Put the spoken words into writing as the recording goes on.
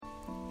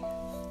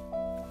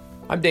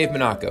I'm Dave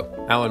Monaco,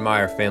 Alan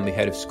Meyer Family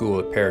Head of School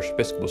at Parish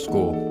Episcopal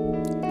School.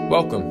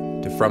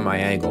 Welcome to From My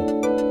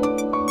Angle.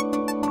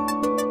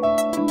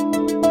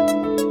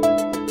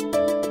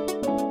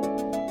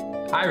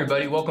 Hi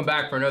everybody, welcome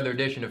back for another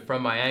edition of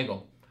From My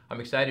Angle. I'm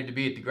excited to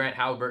be at the Grant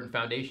Halliburton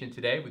Foundation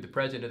today with the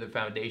president of the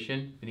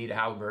foundation, Benita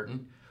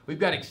Halliburton. We've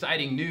got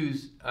exciting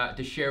news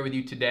to share with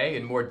you today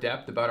in more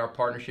depth about our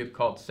partnership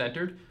called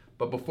Centered.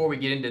 But before we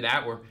get into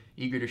that, we're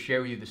eager to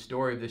share with you the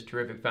story of this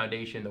terrific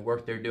foundation, the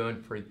work they're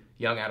doing for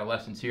young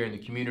adolescents here in the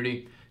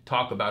community,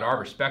 talk about our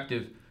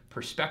respective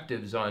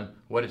perspectives on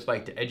what it's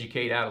like to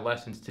educate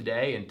adolescents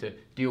today and to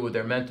deal with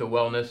their mental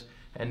wellness,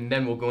 and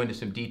then we'll go into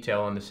some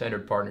detail on the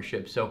Centered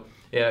partnership. So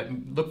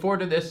look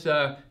forward to this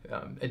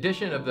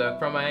edition of the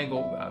From My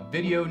Angle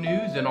video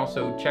news, and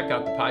also check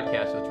out the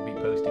podcast, which we'll be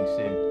posting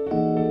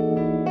soon.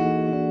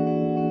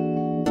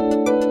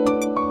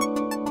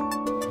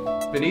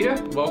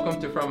 Benita, welcome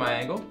to From My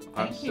Angle.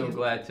 I'm so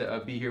glad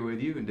to be here with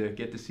you and to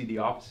get to see the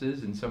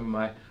offices and some of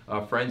my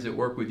friends that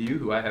work with you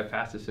who I have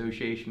past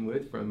association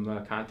with from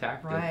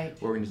Contact,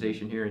 the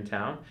organization here in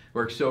town.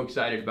 We're so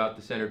excited about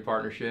the Centered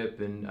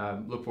partnership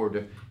and look forward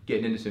to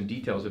getting into some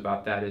details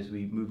about that as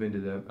we move into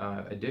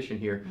the edition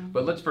here. Mm-hmm.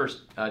 But let's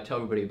first tell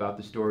everybody about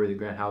the story of the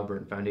Grant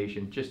Halliburton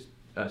Foundation. Just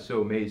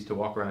so amazed to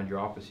walk around your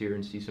office here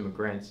and see some of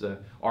Grant's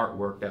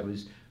artwork. That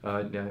was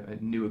a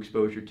new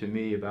exposure to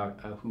me about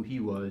who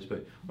he was.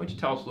 But why don't you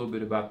tell us a little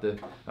bit about the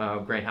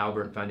Grant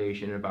Halliburton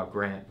Foundation and about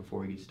Grant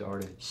before we get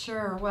started?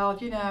 Sure. Well,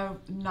 you know,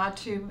 not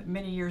too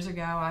many years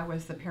ago, I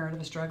was the parent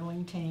of a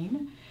struggling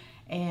teen.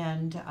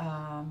 And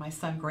my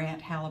son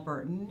Grant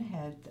Halliburton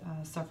had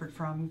suffered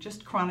from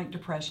just chronic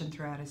depression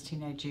throughout his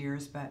teenage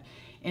years, but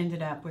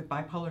ended up with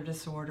bipolar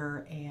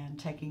disorder and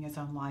taking his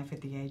own life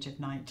at the age of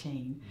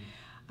 19.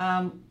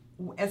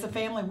 As a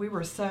family, we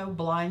were so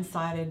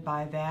blindsided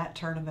by that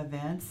turn of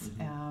events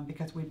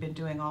because we'd been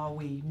doing all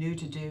we knew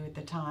to do at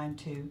the time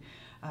to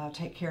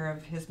take care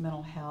of his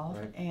mental health.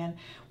 Right. And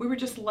we were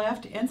just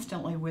left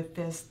instantly with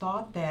this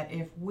thought that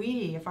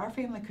if our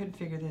family couldn't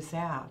figure this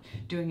out,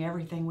 doing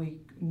everything we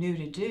knew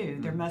to do,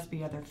 there must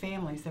be other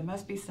families, there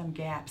must be some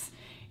gaps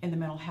in the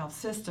mental health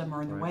system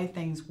or in the way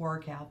things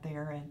work out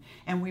there,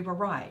 and we were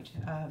right.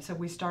 So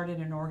we started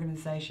an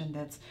organization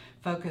that's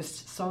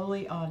focused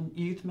solely on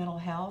youth mental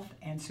health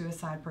and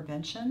suicide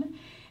prevention,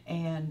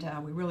 and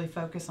we really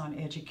focus on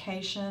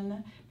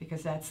education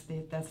because that's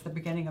the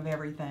beginning of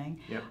everything.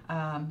 Yep.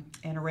 And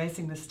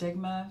erasing the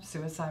stigma,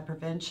 suicide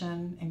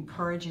prevention,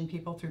 encouraging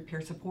people through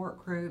peer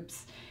support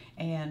groups,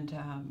 and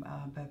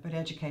but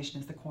education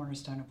is the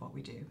cornerstone of what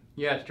we do.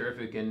 Yeah, it's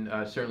terrific, and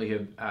certainly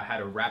have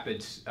had a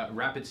rapid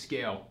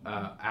scale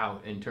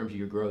out in terms of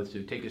your growth.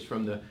 So take us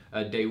from the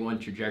day one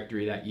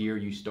trajectory that year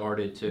you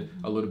started to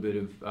a little bit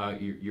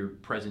of your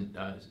present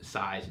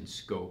size and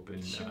scope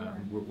and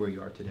where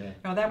you are today.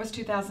 Well, that was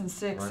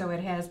 2006, so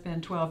it has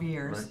been 12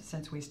 years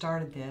since we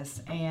started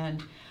this,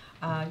 and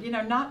you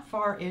know, not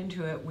far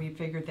into it, we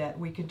figured that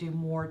we could do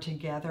more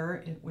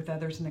together with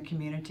others in the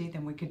community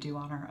than we could do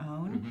on our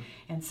own.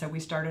 And so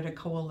we started a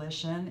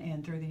coalition,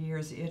 and through the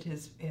years it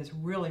has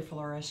really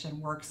flourished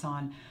and works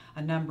on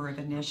a number of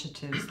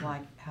initiatives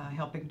like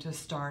helping to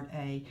start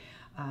a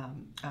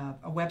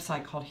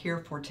website called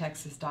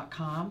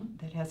herefortexas.com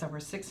that has over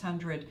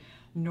 600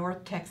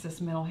 North Texas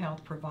mental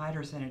health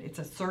providers in it. It's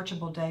a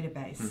searchable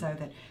database so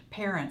that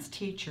parents,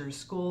 teachers,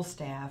 school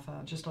staff,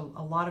 just a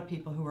lot of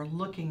people who are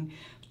looking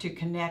to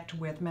connect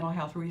with mental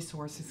health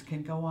resources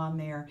can go on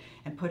there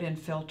and put in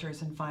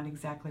filters and find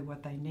exactly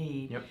what they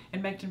need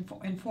and make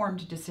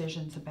informed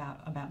decisions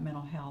about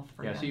mental health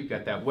for them. So you've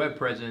got that web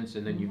presence,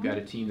 and then you've got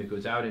a team that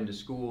goes out into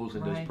schools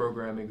and does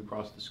programming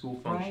across the school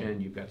function.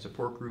 You've got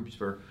support groups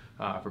for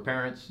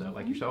parents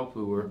like yourself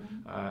who are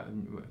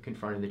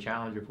confronting the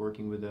challenge of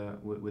working with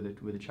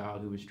a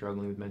child who was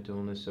struggling with mental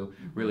illness. So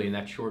really in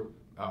that short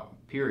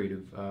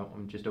period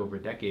of just over a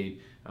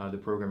decade, the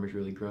program has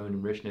really grown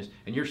in richness.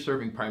 And you're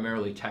serving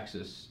primarily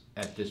Texas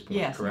at this point,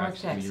 correct?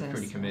 North Texas. I mean, you're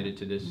pretty committed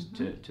to this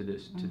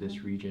to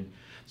this region.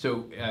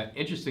 So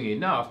interestingly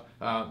enough,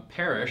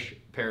 Parish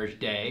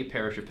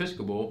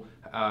Episcopal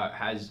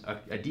has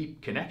a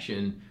deep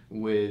connection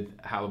with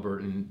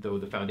Halliburton, though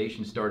the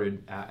foundation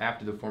started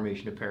after the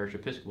formation of Parish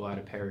Episcopal out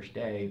of Parish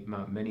Day.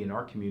 Many in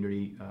our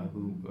community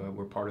who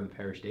were part of the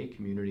Parish Day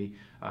community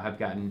have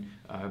gotten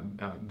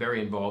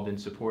very involved in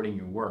supporting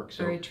your work.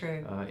 So, very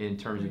true. In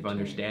terms of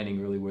understanding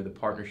really where the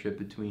partnership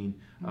between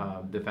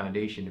the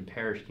foundation and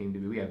Parish came to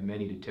be, we have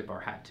many to tip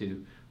our hat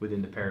to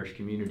within the Parish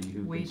community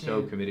who've been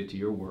so committed to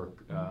your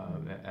work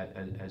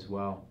as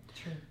well.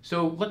 True.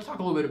 So let's talk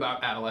a little bit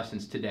about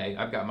adolescents today.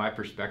 I've got my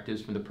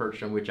perspectives from the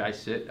perch on which I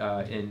sit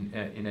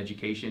in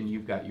education.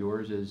 You've got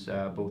yours as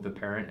both a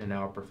parent and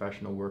now a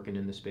professional working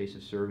in the space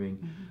of serving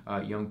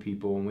young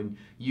people. And when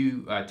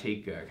you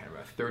take kind of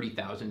a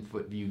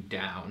 30,000-foot view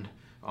down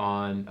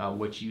on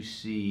what you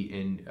see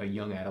in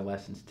young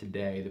adolescents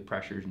today, the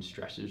pressures and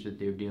stresses that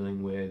they're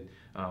dealing with,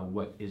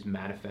 what is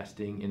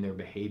manifesting in their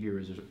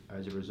behavior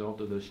as a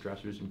result of those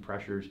stressors and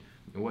pressures?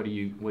 And what are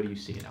you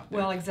seeing out there?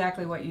 Well,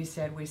 exactly what you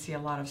said. We see a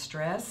lot of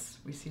stress.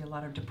 We see a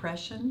lot of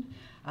depression.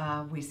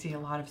 We see a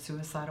lot of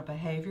suicidal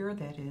behavior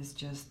that is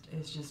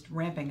just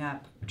ramping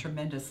up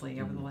tremendously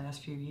over the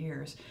last few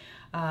years.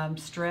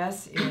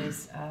 Stress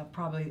is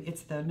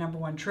it's the number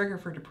one trigger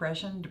for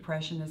depression.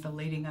 Depression is the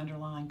leading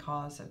underlying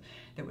cause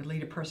that would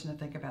lead a person to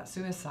think about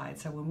suicide.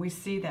 So when we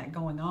see that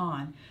going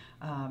on,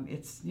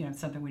 it's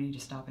something we need to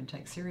stop and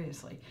take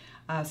seriously.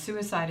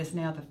 Suicide is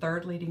now the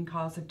third leading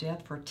cause of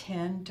death for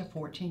 10 to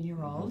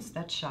 14-year-olds.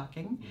 That's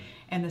shocking.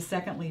 And the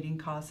second leading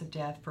cause of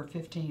death for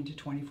 15 to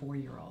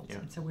 24-year-olds.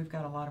 And so we've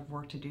got a lot of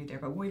work to do there.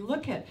 But when we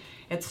look at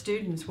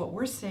students, what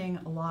we're seeing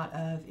a lot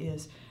of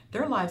is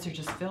their lives are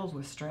just filled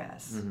with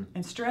stress.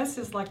 And stress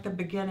is like the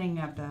beginning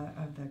of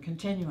the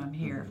continuum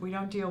here. If we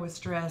don't deal with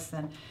stress,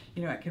 then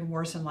it can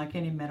worsen like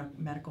any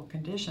medical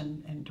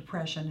condition, and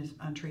depression is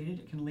untreated.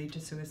 It can lead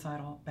to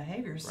suicidal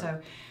behaviors.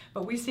 Right.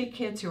 But we see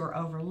kids who are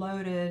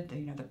overloaded,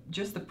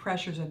 just the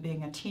pressures of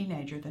being a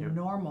teenager, the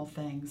normal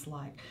things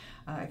like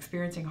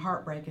experiencing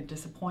heartbreak and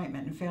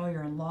disappointment and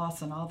failure and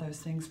loss and all those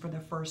things for the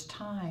first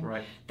time.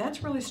 Right.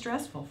 That's really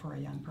stressful for a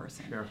young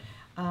person. Sure.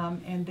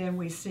 And then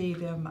we see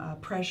them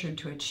pressured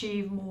to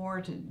achieve more,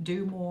 to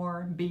do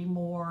more, be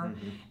more,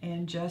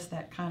 and just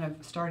that kind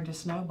of starting to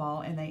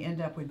snowball, and they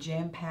end up with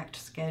jam-packed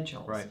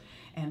schedules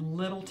and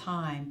little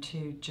time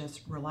to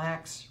just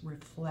relax,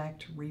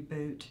 reflect,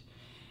 reboot,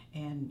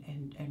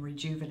 and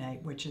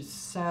rejuvenate, which is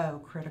so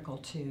critical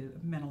to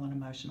mental and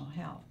emotional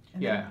health.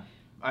 And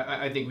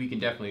I think we can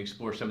definitely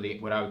explore some of the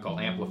what I would call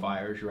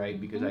amplifiers, right?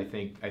 Because I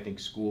think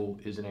school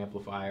is an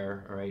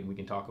amplifier, all right? And we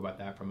can talk about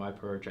that from my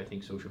perch. I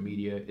think social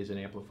media is an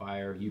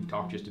amplifier. You've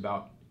talked just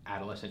about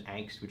adolescent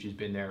angst, which has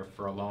been there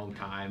for a long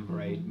time,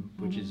 right?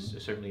 Which is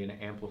certainly an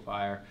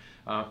amplifier.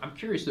 I'm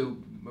curious though,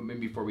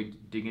 maybe before we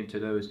dig into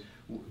those,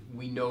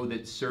 we know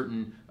that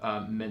certain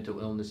mental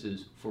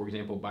illnesses, for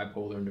example,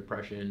 bipolar and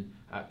depression,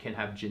 can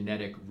have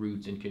genetic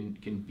roots and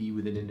can be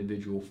with an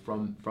individual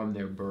from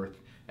their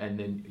birth. And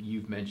then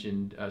you've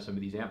mentioned some of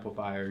these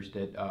amplifiers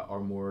that are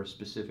more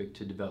specific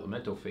to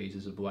developmental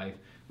phases of life.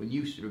 When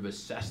you sort of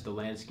assess the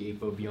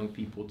landscape of young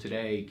people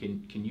today,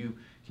 can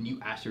you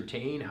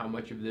ascertain how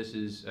much of this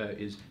is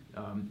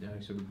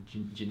sort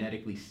of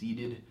genetically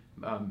seeded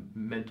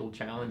mental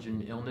challenge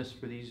and illness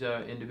for these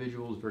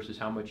individuals versus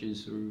how much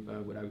is sort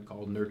of what I would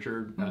call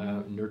nurture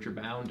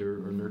bound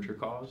or nurture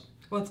caused?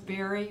 Well, it's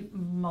very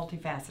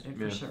multifaceted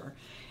for sure.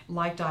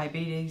 Like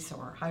diabetes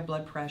or high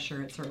blood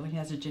pressure, it certainly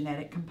has a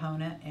genetic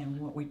component, and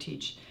what we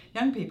teach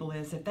young people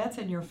is if that's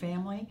in your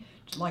family,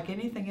 like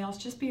anything else,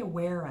 just be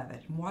aware of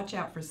it and watch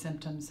out for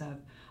symptoms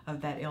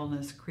of that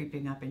illness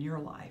creeping up in your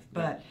life.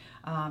 But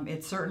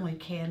it certainly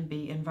can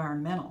be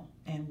environmental,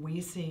 and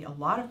we see a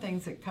lot of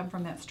things that come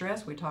from that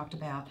stress we talked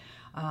about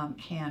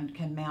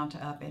can mount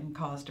up and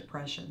cause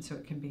depression. So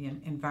it can be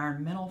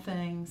environmental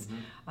things,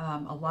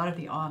 a lot of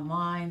the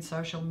online,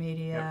 social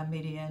media,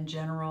 media in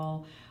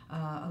general.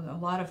 A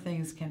lot of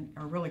things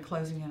are really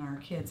closing in our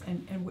kids,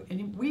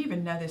 and we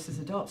even know this as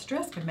adults.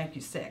 Stress can make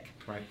you sick,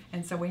 right?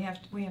 And so we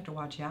have to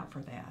watch out for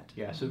that.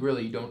 Yeah. So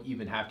really, you don't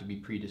even have to be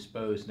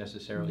predisposed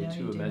necessarily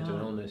to a mental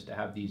illness to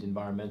have these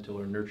environmental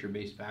or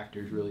nurture-based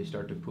factors really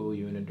start to pull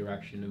you in a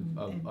direction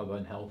of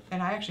unhealth.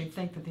 And I actually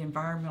think that the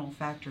environmental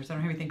factors, I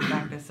don't have anything to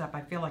back this up,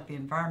 I feel like the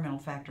environmental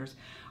factors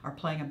are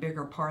playing a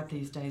bigger part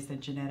these days than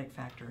genetic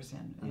factors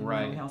in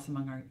mental health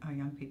among our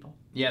young people.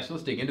 Yeah, so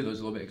let's dig into those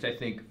a little bit, because I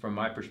think from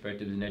my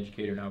perspective as an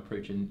educator now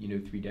approaching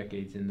 3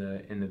 decades in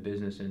the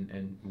business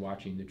and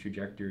watching the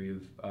trajectory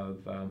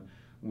of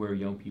where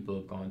young people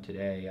have gone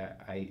today,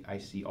 I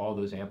see all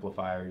those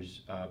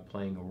amplifiers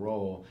playing a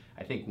role.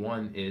 I think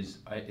one is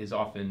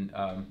often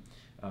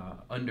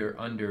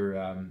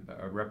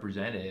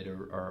represented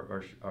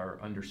or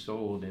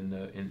undersold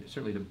in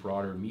certainly the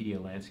broader media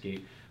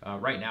landscape.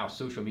 Right now,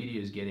 social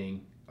media is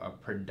getting a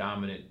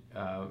predominant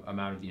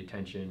amount of the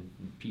attention.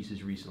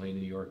 Pieces recently in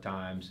the New York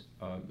Times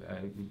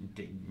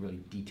really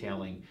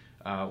detailing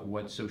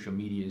what social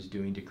media is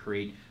doing to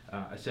create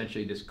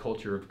essentially this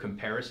culture of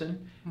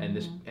comparison and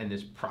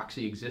this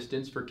proxy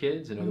existence for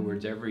kids. In other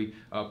words, every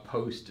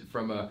post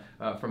from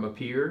a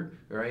peer,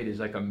 right, is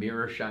like a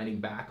mirror shining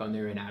back on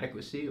their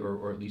inadequacy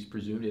or at least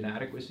presumed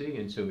inadequacy,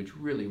 and so it's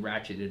really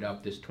ratcheted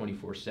up this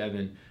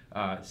 24/7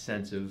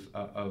 sense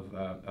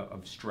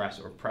of stress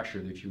or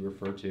pressure that you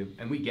refer to,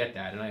 and we get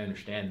that, and I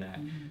understand that.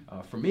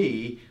 For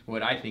me,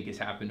 what I think has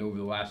happened over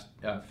the last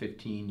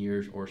 15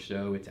 years or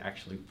so, it's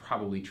actually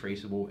probably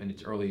traceable in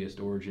its earliest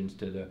origins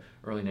to the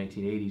early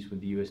 1980s when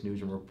the U.S.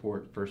 News and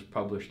Report first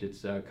published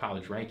its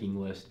college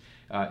ranking list,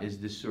 is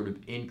this sort of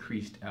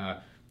increased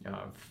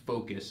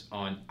focus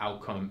on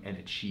outcome and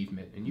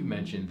achievement. And you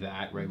mentioned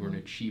that, right? We're an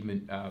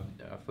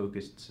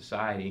achievement-focused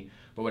society,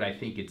 but what I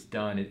think it's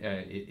done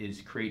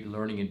is create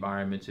learning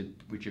environments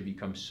which have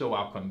become so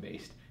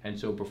outcome-based and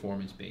so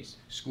performance-based.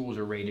 Schools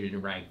are rated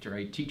and ranked,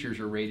 right? Teachers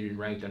are rated and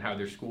ranked on how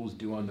their schools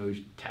do on those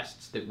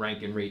tests that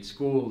rank and rate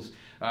schools,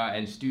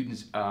 and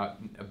students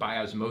by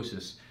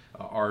osmosis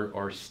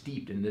are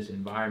steeped in this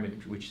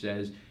environment, which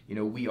says, you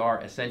know, we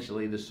are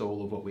essentially the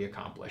soul of what we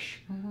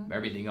accomplish.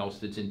 Everything else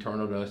that's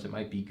internal to us, it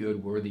might be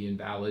good, worthy, and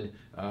valid,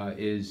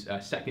 is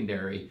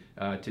secondary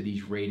to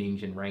these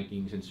ratings and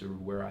rankings and sort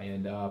of where I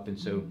end up. And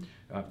so,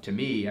 to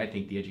me, I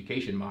think the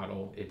education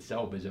model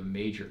itself is a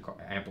major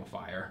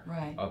amplifier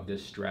of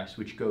this stress,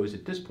 which goes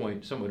at this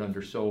point somewhat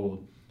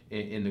undersold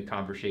in the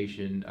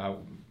conversation.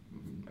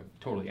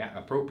 Totally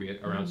appropriate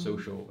around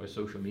social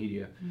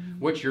media.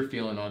 What's your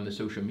feeling on the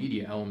social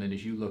media element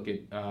as you look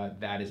at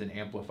that as an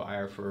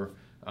amplifier for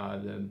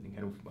the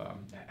kind of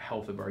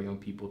health of our young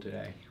people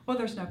today? Well,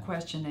 there's no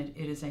question it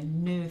is a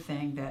new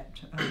thing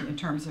that, in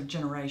terms of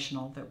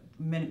generational, that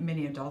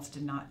many adults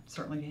did not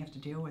certainly have to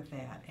deal with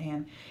that.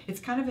 And it's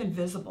kind of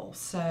invisible.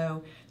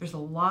 So there's a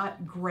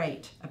lot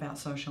great about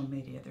social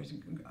media. There's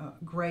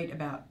great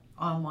about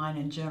online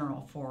in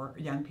general for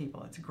young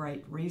people. It's a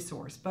great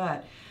resource,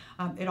 but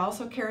it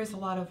also carries a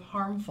lot of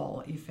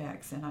harmful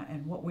effects.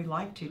 And what we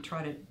like to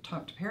try to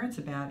talk to parents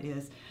about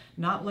is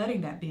not letting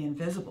that be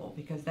invisible,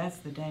 because that's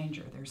the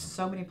danger. There's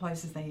so many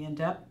places they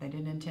end up they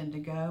didn't intend to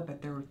go,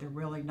 but they're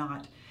really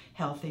not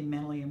healthy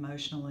mentally,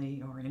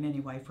 emotionally, or in any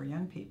way for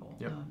young people.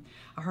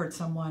 I heard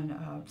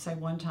someone say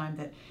one time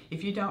that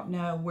if you don't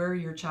know where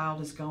your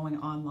child is going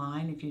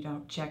online, if you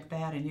don't check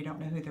that and you don't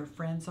know who their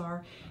friends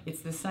are,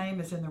 it's the same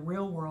as in the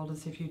real world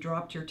as if you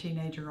dropped your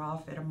teenager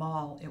off at a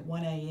mall at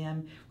 1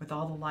 a.m. with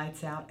all the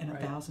lights out and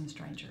 1,000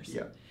 strangers.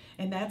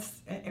 And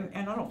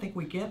I don't think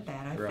we get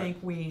that. I think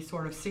we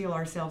sort of seal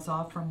ourselves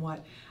off from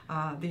what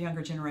the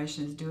younger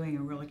generation is doing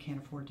and really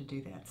can't afford to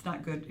do that. It's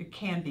not good. It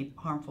can be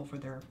harmful for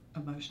their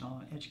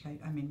emotional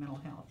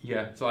mental health.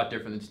 Yeah, it's a lot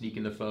different than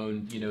sneaking the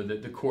phone, you know,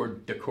 the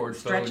cord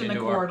stretching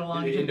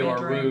phone into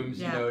our rooms,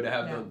 you know,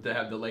 to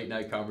have the late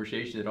night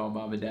conversation that all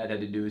mom and dad had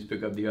to do is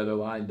pick up the other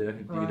line to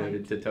you know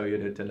to tell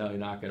you to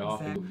knock it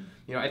off. And,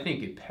 you know, I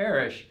think at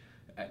Parrish,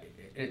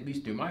 at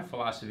least through my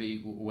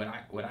philosophy,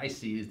 what I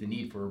see is the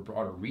need for a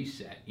broader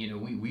reset. You know,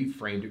 we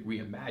framed it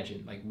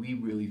reimagined. Like, we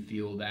really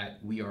feel that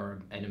we are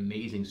an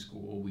amazing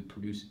school. We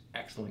produce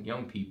excellent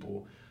young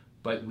people,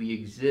 but we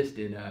exist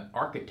in an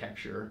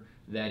architecture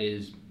that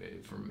is,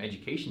 from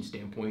education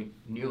standpoint,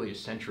 nearly a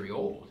century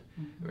old,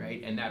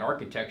 right? And that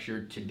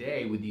architecture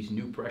today, with these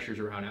new pressures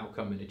around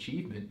outcome and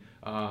achievement,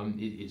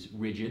 is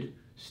rigid,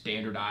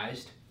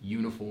 standardized,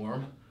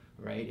 uniform.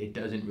 Right? It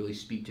doesn't really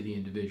speak to the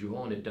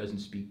individual, and it doesn't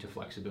speak to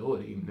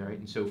flexibility, right?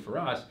 And so for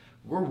us,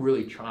 we're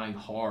really trying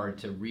hard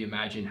to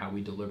reimagine how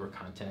we deliver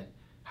content,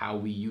 how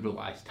we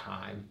utilize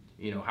time,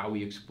 you know, how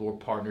we explore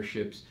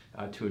partnerships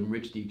to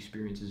enrich the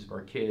experiences of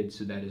our kids,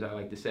 so that, as I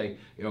like to say,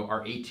 you know,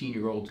 our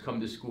 18-year-olds come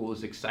to school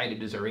as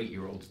excited as our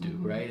 8-year-olds do,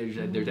 right?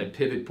 There's that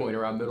pivot point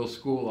around middle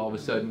school all of a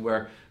sudden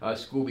where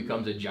school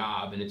becomes a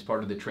job, and it's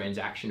part of the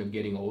transaction of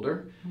getting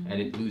older,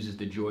 and it loses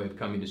the joy of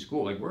coming to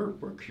school. Like,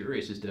 we're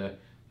curious as to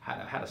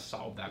how to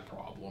solve that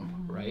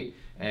problem, right?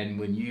 And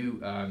when you,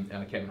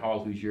 Kevin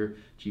Hall, who's your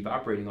chief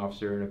operating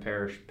officer and a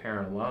Parrish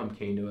parent alum,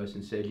 came to us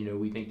and said, you know,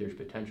 we think there's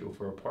potential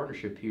for a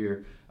partnership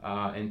here,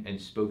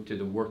 and spoke to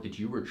the work that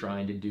you were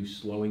trying to do,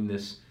 slowing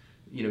this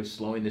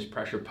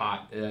pressure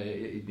pot,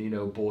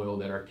 boil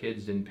that our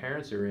kids and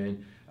parents are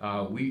in.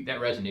 That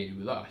resonated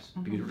with us,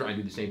 because we're trying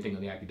to do the same thing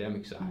on the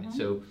academic side.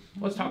 So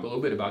let's talk a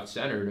little bit about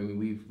Centered. I mean,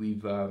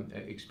 we've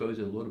exposed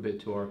it a little bit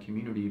to our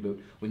community, but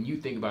when you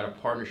think about a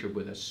partnership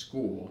with a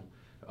school,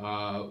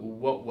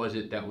 what was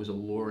it that was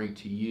alluring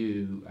to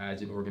you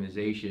as an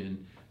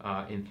organization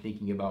in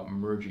thinking about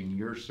merging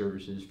your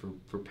services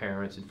for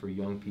parents and for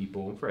young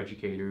people and for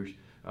educators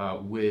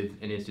with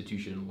an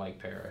institution like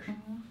Parrish?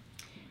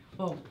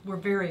 Well, we're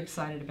very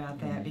excited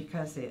about that,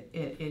 because it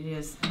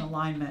is an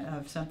alignment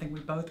of something we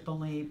both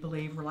believe.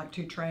 We're like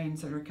two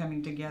trains that are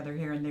coming together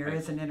here, and there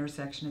is an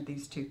intersection of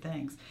these two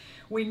things.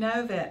 We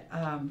know that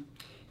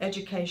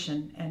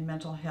education and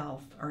mental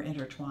health are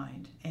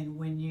intertwined, and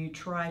when you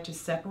try to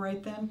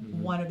separate them,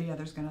 one or the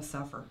other is going to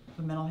suffer,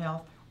 the mental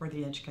health or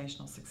the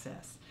educational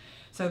success.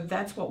 So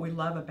that's what we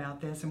love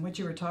about this. And what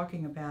you were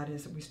talking about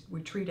is that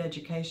we treat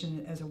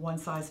education as a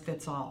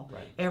one-size-fits-all.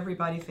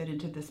 Everybody fit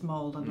into this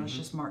mold, and let's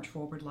just march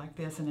forward like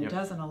this. And it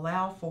doesn't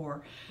allow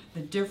for the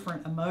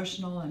different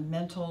emotional and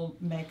mental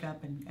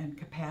makeup and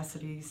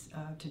capacities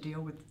to deal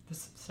with the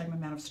same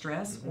amount of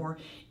stress, or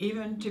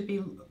even to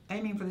be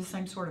aiming for the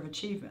same sort of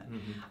achievement.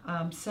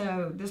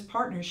 So this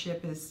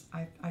partnership is,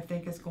 I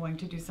think, is going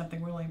to do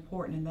something really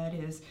important, and that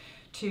is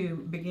to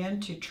begin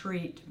to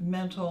treat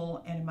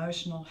mental and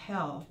emotional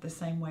health the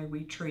same way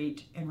we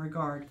treat and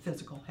regard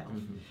physical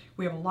health.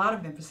 We have a lot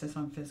of emphasis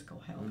on physical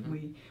health.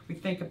 We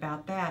think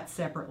about that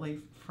separately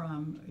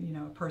from, you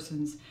know, a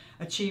person's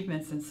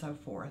achievements and so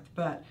forth.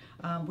 But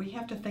we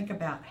have to think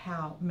about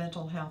how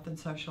mental health and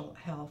social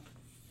health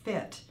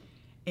fit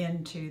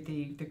into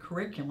the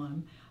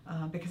curriculum,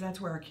 because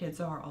that's where our kids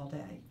are all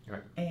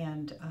day,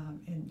 and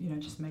you know,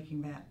 just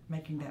making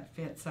that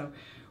fit. So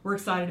we're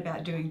excited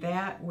about doing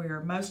that.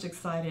 We're most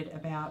excited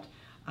about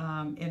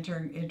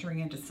entering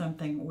into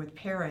something with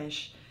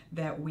Parrish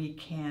that we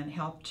can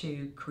help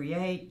to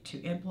create, to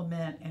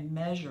implement, and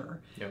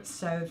measure, Yep.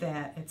 so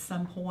that at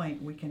some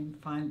point we can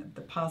find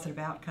the positive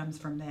outcomes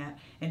from that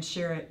and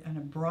share it in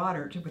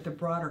with a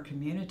broader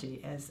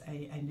community as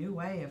a new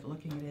way of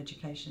looking at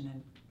education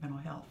and mental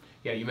health.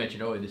 Yeah, you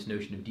mentioned earlier this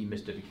notion of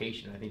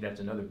demystification. I think that's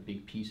another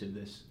big piece of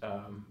this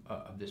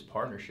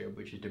partnership,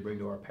 which is to bring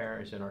to our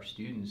parents and our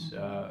students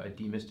a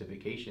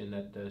demystification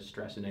that the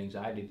stress and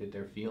anxiety that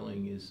they're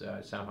feeling is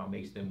somehow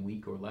makes them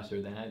weak or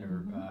lesser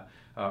than,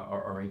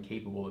 or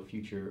incapable of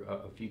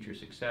future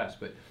success.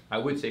 But I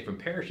would say, from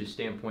Parish's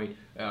standpoint,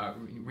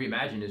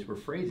 Reimagine, as we're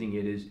phrasing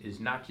it, is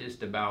not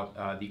just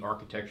about the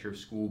architecture of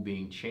school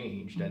being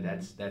changed.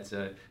 That's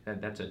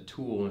a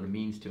tool and a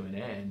means to an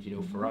end. You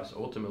know, for us,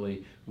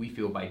 ultimately, we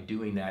feel by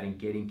doing that and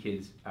getting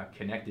kids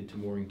connected to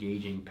more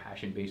engaging,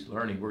 passion-based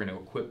learning, we're going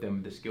to equip them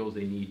with the skills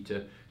they need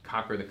to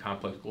conquer the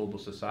complex global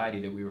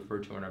society that we refer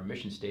to in our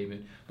mission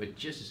statement. But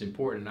just as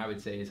important, I would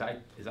say, as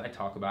I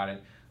talk about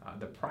it,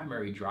 the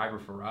primary driver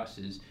for us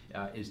is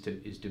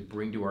to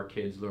bring to our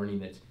kids learning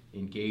that's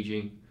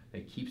engaging,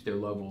 that keeps their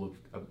level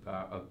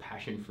of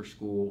passion for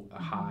school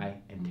high,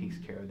 and takes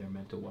care of their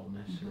mental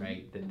wellness,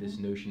 right? That this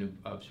notion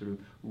of sort of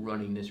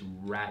running this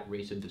rat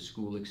race of the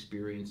school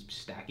experience,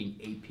 stacking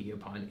AP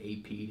upon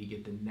AP to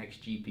get the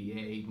next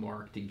GPA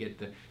mark, to get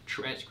the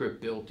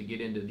transcript built, to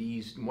get into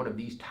one of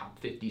these top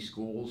 50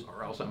 schools,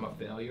 or else I'm a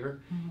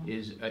failure,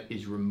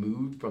 is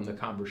removed from the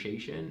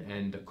conversation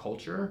and the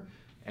culture.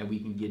 And we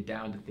can get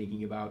down to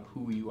thinking about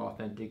who are you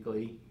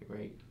authentically,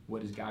 right?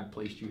 What has God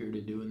placed you here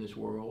to do in this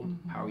world?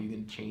 How are you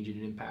going to change it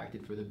and impact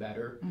it for the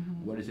better?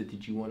 What is it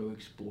that you want to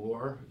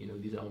explore? You know,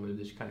 these elements of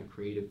this kind of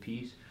creative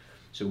piece.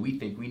 So we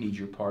think we need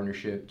your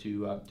partnership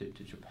to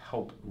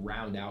help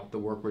round out the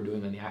work we're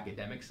doing on the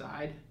academic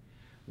side,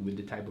 with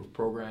the type of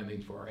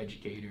programming for our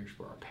educators,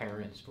 for our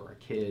parents, for our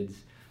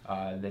kids,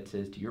 that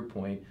says, to your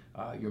point,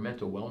 your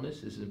mental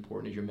wellness is as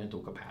important as your mental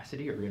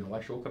capacity or your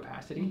intellectual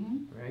capacity,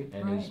 right?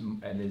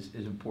 And is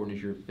as important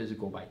as your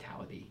physical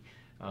vitality.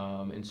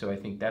 And so I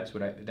think that's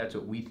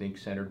what we think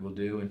Centered will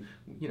do. And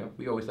you know,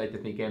 we always like to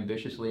think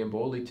ambitiously and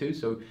boldly too.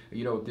 So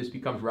you know, if this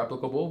becomes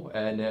replicable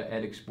and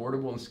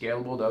exportable and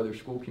scalable to other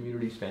school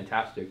communities,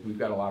 fantastic. We've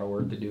got a lot of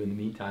work to do in the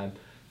meantime,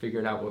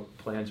 figuring out what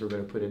plans we're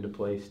going to put into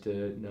place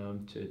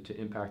to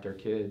impact our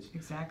kids.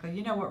 Exactly.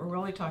 You know, what we're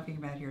really talking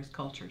about here is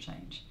culture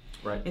change.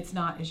 Right. It's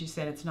not, as you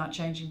said, it's not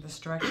changing the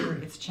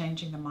structure, it's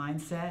changing the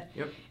mindset.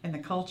 Yep. And the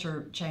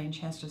culture change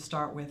has to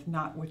start with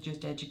not with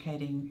just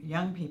educating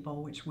young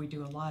people, which we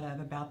do a lot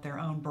of, about their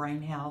own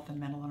brain health and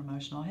mental and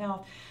emotional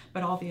health,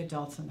 but all the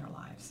adults in their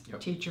lives. Yep.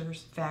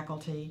 Teachers,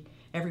 faculty,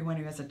 everyone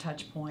who has a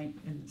touch point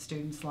in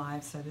students'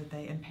 lives,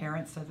 and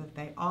parents, so that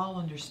they all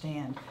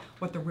understand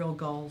what the real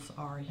goals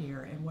are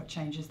here and what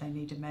changes they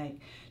need to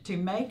make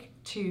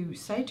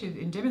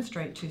and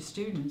demonstrate to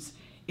students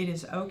it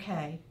is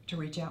okay to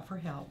reach out for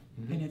help,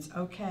 and it's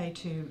okay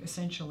to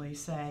essentially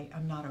say,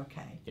 I'm not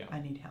okay, I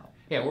need help.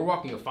 Yeah, we're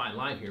walking a fine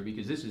line here,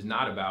 because this is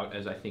not about,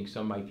 as I think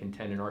some might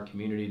contend in our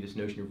community, this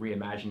notion of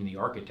reimagining the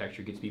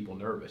architecture gets people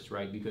nervous,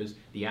 right? Because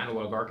the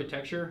analog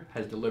architecture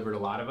has delivered a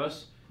lot of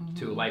us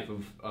to a life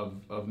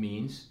of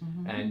means,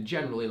 and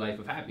generally life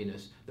of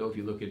happiness. Though if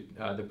you look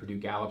at the Purdue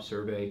Gallup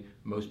survey,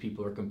 most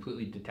people are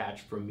completely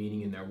detached from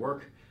meaning in their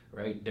work.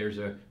 Right? There's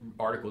an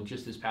article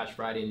just this past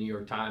Friday in the New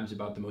York Times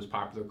about the most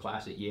popular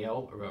class at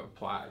Yale,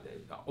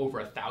 over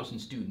 1,000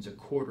 students, a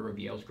quarter of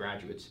Yale's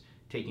graduates,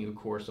 taking a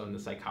course on the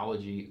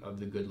psychology of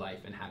the good life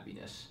and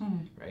happiness,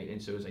 right? And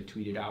so as I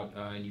tweeted out,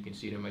 and you can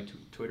see it on my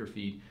Twitter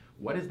feed,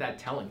 what is that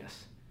telling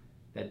us?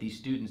 That these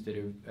students that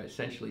have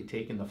essentially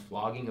taken the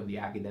flogging of the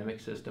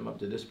academic system up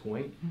to this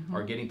point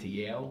are getting to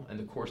Yale, and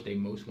the course they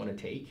most want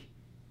to take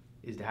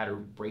is how to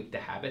break the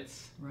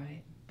habits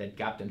that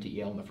got them to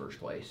Yale in the first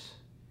place.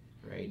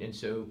 Right, and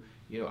so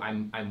you know,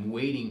 I'm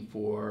waiting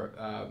for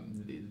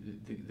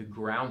the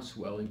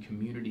groundswell in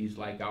communities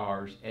like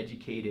ours,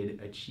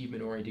 educated,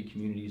 achievement-oriented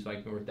communities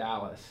like North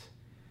Dallas,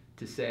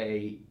 to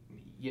say,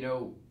 you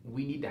know,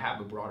 we need to have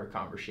a broader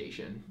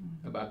conversation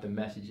about the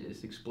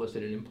messages,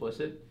 explicit and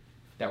implicit,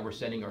 that we're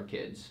sending our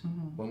kids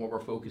when what we're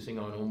focusing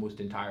on almost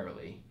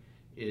entirely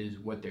is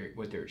what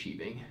they're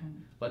achieving.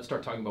 Let's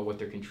start talking about what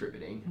they're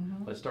contributing.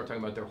 Let's start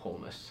talking about their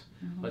wholeness.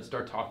 Let's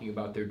start talking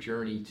about their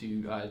journey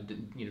to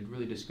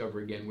really discover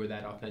again where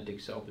that authentic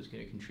self is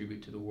going to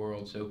contribute to the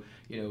world. So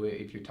you know,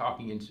 if you're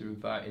talking in sort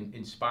of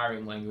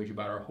inspiring language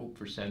about our hope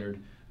for Centered,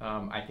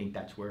 I think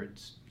that's where it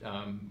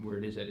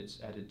is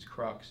at its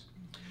crux.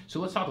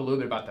 So let's talk a little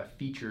bit about the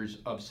features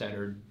of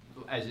Centered.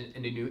 As in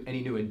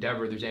any new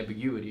endeavor, there's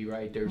ambiguity,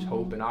 right? There's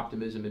hope and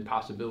optimism and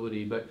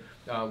possibility, but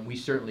we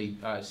certainly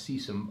see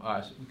some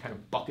kind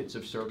of buckets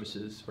of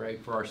services,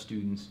 right, for our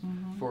students,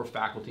 for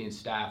faculty and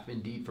staff,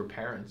 indeed for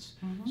parents.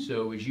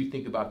 So as you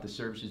think about the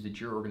services that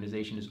your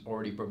organization is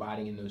already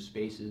providing in those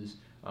spaces,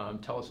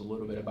 tell us a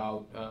little bit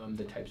about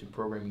the types of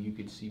programming you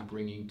could see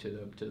bringing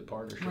to the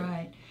partnership.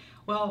 Right.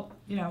 Well,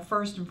 you know,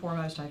 first and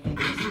foremost, I think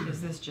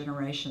is this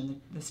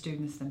generation, the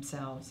students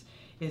themselves.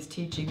 is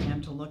teaching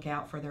them to look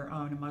out for their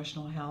own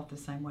emotional health the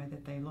same way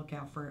that they look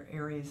out for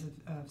areas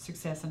of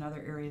success in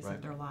other areas Right.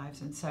 of their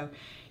lives. And so,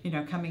 you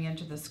know, coming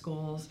into the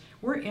schools,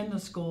 we're in the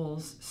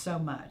schools so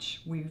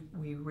much. We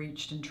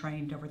reached and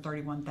trained over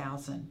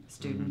 31,000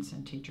 students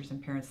and teachers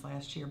and parents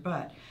last year,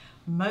 but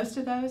most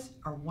of those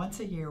are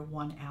once a year,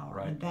 1 hour,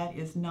 Right. and that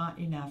is not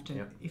enough to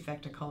Yep.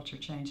 effect a culture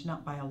change,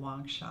 not by a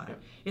long shot.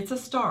 Yep. It's a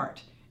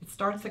start. It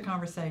starts the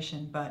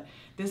conversation, but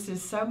this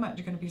is going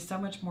to be so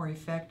much more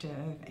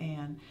effective,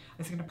 and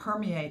it's going to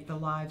permeate the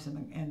lives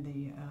and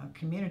the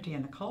community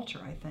and the culture,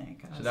 I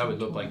think. So that would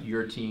much look more. like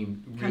your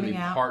team Coming really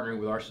out. partnering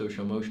with our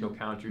social emotional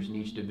counselors in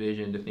each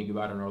division to think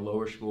about in our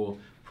lower school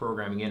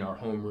programming, in our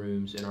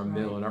homerooms, in our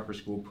middle Right. and upper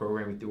school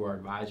programming through our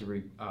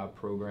advisory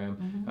program,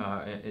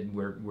 and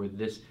where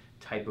this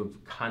type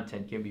of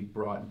content can be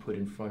brought and put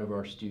in front of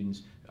our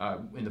students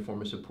in the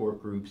form of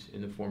support groups,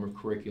 in the form of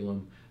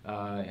curriculum,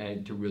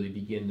 and to really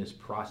begin this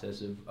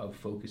process of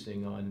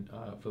focusing on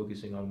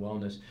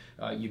wellness.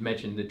 You've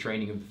mentioned the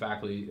training of the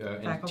faculty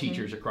and Faculty.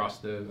 teachers across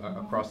the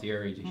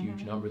area. It's a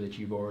huge number that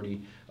you've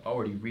already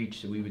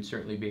reached, so we would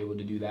certainly be able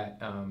to do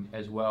that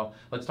as well.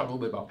 Let's talk a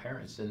little bit about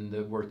parents and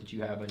the work that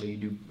you have. I know you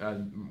do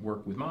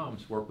work with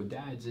moms, work with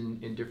dads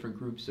in different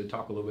groups, so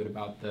talk a little bit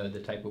about the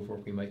type of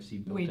work we might see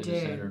built We in the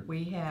center. do.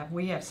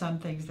 We have some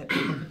things that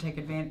parents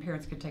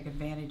could take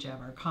advantage of.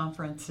 Our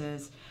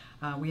conferences,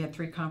 we had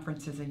 3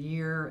 conferences a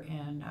year,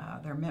 and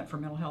they're meant for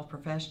mental health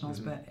professionals.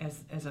 But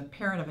as a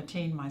parent of a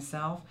teen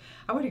myself,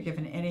 I would have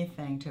given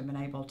anything to have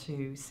been able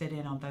to sit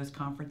in on those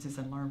conferences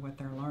and learn what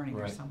they're learning.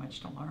 Right. There's so much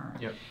to learn.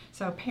 Yep.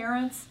 So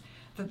parents,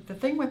 the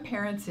thing with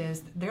parents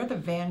is they're the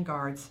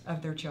vanguards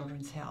of their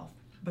children's health,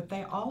 but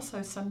they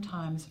also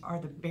sometimes are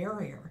the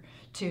barrier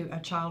to a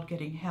child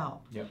getting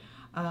help. Yep.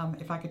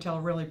 If I could tell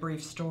a really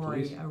brief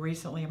story, Please.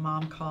 recently a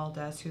mom called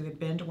us who had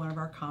been to one of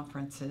our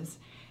conferences,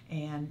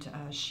 and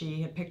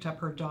she had picked up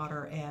her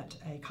daughter at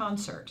a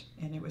concert,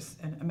 and it was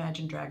an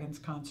Imagine Dragons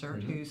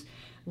concert, whose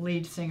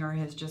lead singer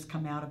has just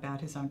come out about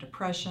his own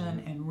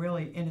depression, and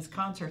really in his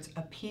concerts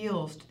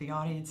appeals to the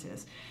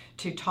audiences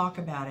to talk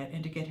about it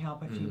and to get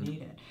help if you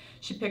need it.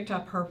 She picked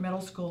up her middle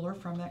schooler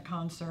from that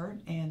concert,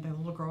 and the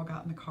little girl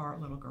got in the car,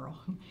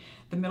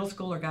 the middle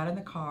schooler got in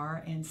the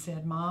car and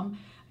said, "Mom,"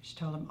 she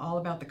told him all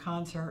about the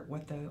concert,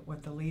 what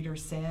the leader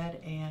said,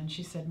 and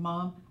she said,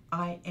 "Mom,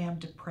 I am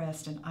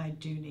depressed and I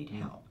do need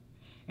help."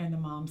 And the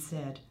mom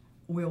said,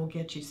 "We'll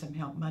get you some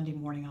help. Monday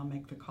morning I'll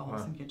make the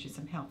calls and get you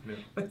some help." Yeah.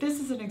 But this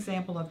is an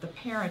example of the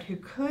parent who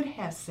could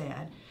have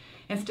said,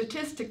 and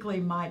statistically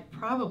might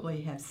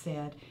probably have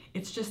said,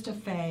 "It's just a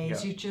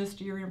phase. Yeah.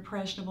 You're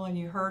impressionable, and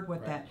you heard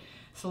what Right. that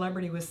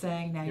celebrity was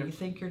saying. Now Yep. you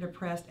think you're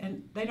depressed,"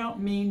 and they don't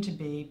mean to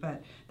be,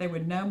 but they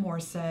would no more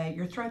say,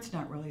 "Your throat's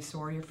not really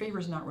sore. Your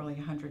fever's not really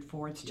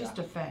 104. It's just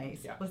Yeah. a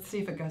phase. Yeah. Let's see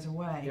if it goes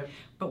away." Yep.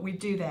 But we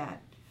do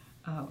that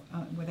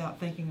without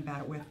thinking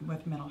about it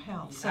with mental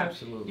health. So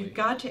Absolutely. you've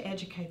got to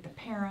educate the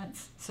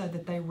parents so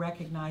that they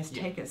recognize,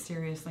 Yeah. take it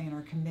seriously, and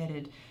are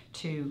committed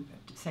to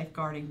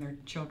safeguarding their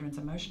children's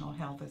emotional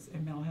health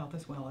and mental health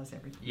as well as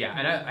everything. Yeah,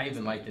 and I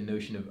even like the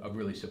notion of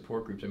really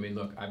support groups. I mean,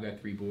 look, I've got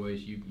 3 boys,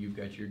 you've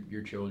got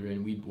your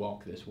children, we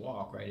walk this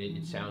walk, right?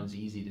 It sounds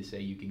easy to say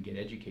you can get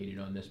educated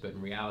on this, but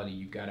in reality,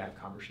 you've got to have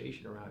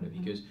conversation around it,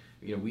 because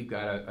we've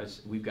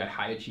got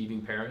high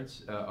achieving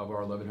parents of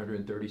our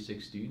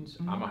 1,136 students.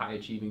 I'm a high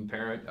achieving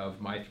parent of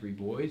my 3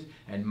 boys,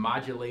 and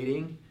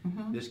modulating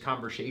this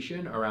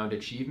conversation around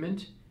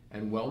achievement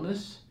and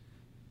wellness.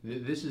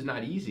 This is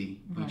not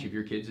easy. Right. Each of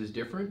your kids is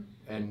different,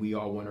 and we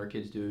all want our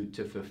kids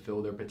to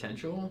fulfill their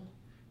potential,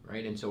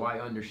 right? And so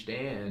I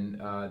understand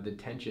the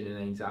tension and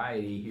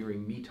anxiety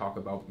hearing me talk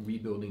about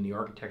rebuilding the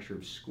architecture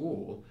of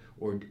school,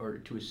 or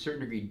to a certain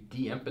degree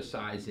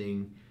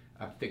de-emphasizing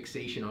a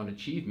fixation on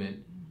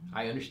achievement.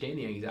 I understand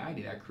the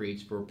anxiety that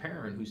creates for a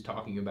parent who's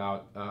talking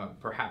about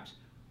perhaps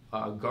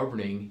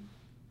governing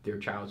their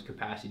child's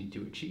capacity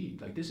to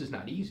achieve. Like, this is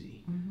not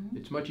easy.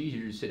 It's much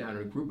easier to sit down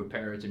in a group of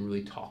parents and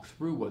really talk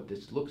through what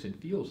this looks and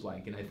feels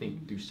like. And I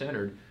think through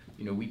Centered,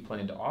 we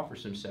plan to offer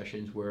some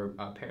sessions where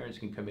parents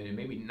can come in and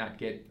maybe not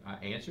get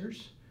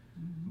answers,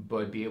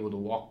 but be able to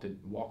walk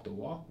the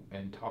walk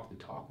and talk the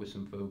talk with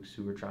some folks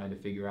who are trying to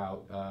figure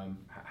out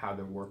how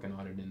they're working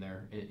on it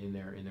in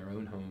their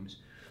own homes.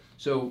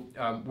 So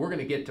we're going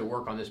to get to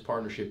work on this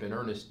partnership in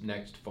earnest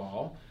next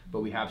fall,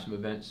 but we have some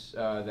events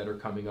that are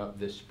coming up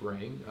this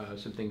spring.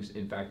 Some things,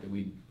 in fact, that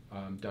we've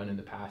done in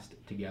the past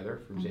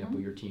together. For example,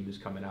 your team is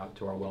coming out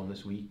to our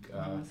Wellness Week,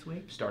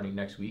 starting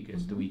next week.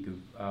 It's the week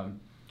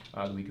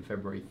of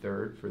February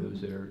 3rd for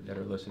those that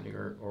are listening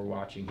or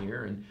watching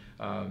here.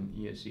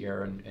 And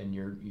Sierra and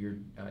your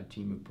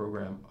team of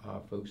program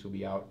folks will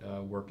be out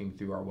working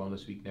through our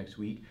Wellness Week next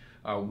week.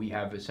 We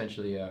have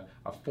essentially a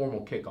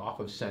formal kickoff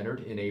of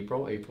Centered in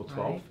April 12th.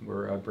 Right.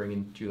 We're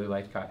bringing Julie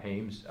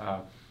Lythcott-Hames,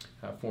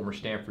 former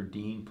Stanford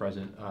Dean,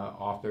 present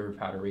author of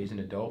How to Raise an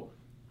Adult,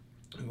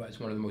 who has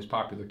one of the most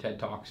popular TED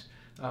Talks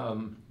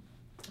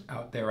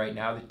out there right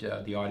now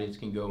that the audience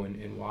can go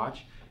and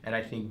watch. and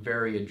I think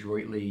very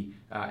adroitly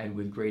and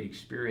with great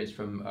experience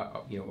from,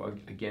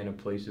 again, a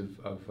place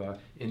of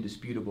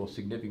indisputable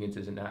significance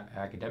as an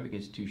academic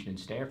institution in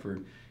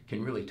Stanford,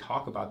 can really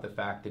talk about the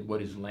fact that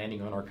what is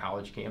landing on our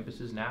college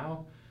campuses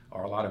now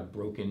are a lot of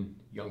broken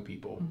young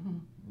people,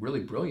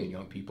 really brilliant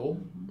young people,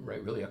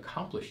 right? Really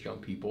accomplished young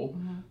people,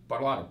 but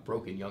a lot of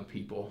broken young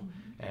people.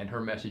 And her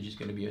message is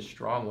going to be a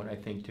strong one, I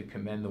think, to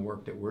commend the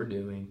work that we're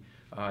doing,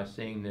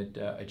 saying that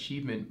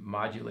achievement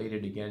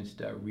modulated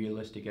against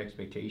realistic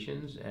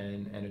expectations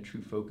and a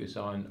true focus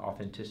on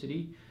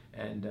authenticity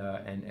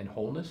and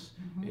wholeness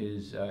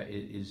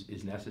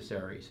is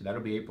necessary. So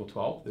that'll be April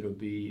 12th. It'll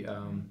be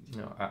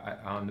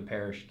on the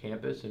Parrish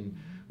campus, and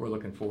we're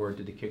looking forward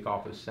to the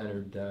kickoff is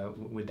centered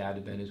with that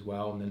event as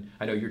well. And then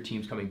I know your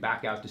team's coming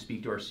back out to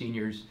speak to our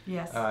seniors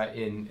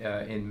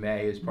in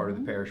May as part of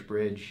the Parrish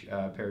Bridge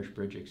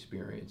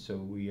experience. So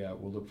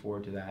we'll look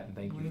forward to that, and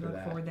thank you for that. We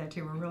look forward to that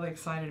too. We're really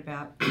excited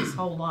about this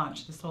whole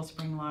launch. This whole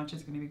spring launch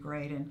is going to be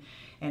great,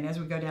 and as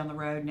we go down the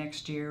road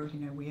next year,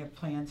 we have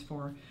plans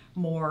for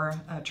more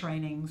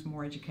trainings,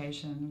 more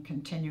education,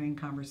 continuing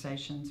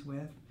conversations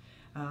with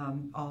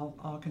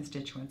all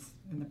constituents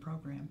in the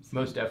programs.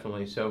 Most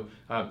definitely. So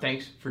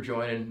thanks for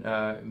joining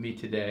me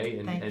today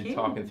and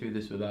talking through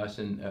this with us,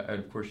 and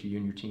of course you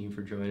and your team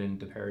for joining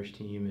the Parrish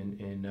team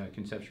in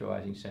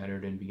conceptualizing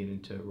Centered and beginning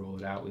to roll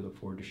it out. We look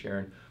forward to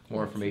sharing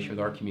more information with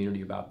our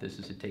community about this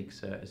as it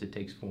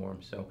takes form.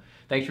 So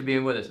thanks for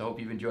being with us. I hope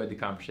you've enjoyed the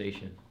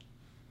conversation.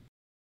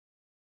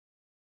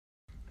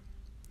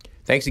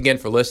 Thanks again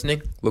for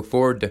listening. Look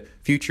forward to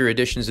future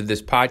editions of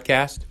this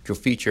podcast, which will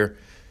feature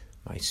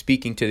my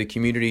speaking to the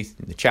community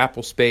in the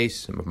chapel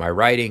space, some of my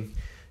writing,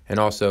 and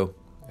also,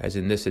 as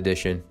in this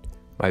edition,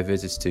 my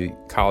visits to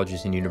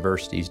colleges and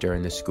universities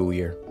during this school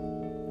year.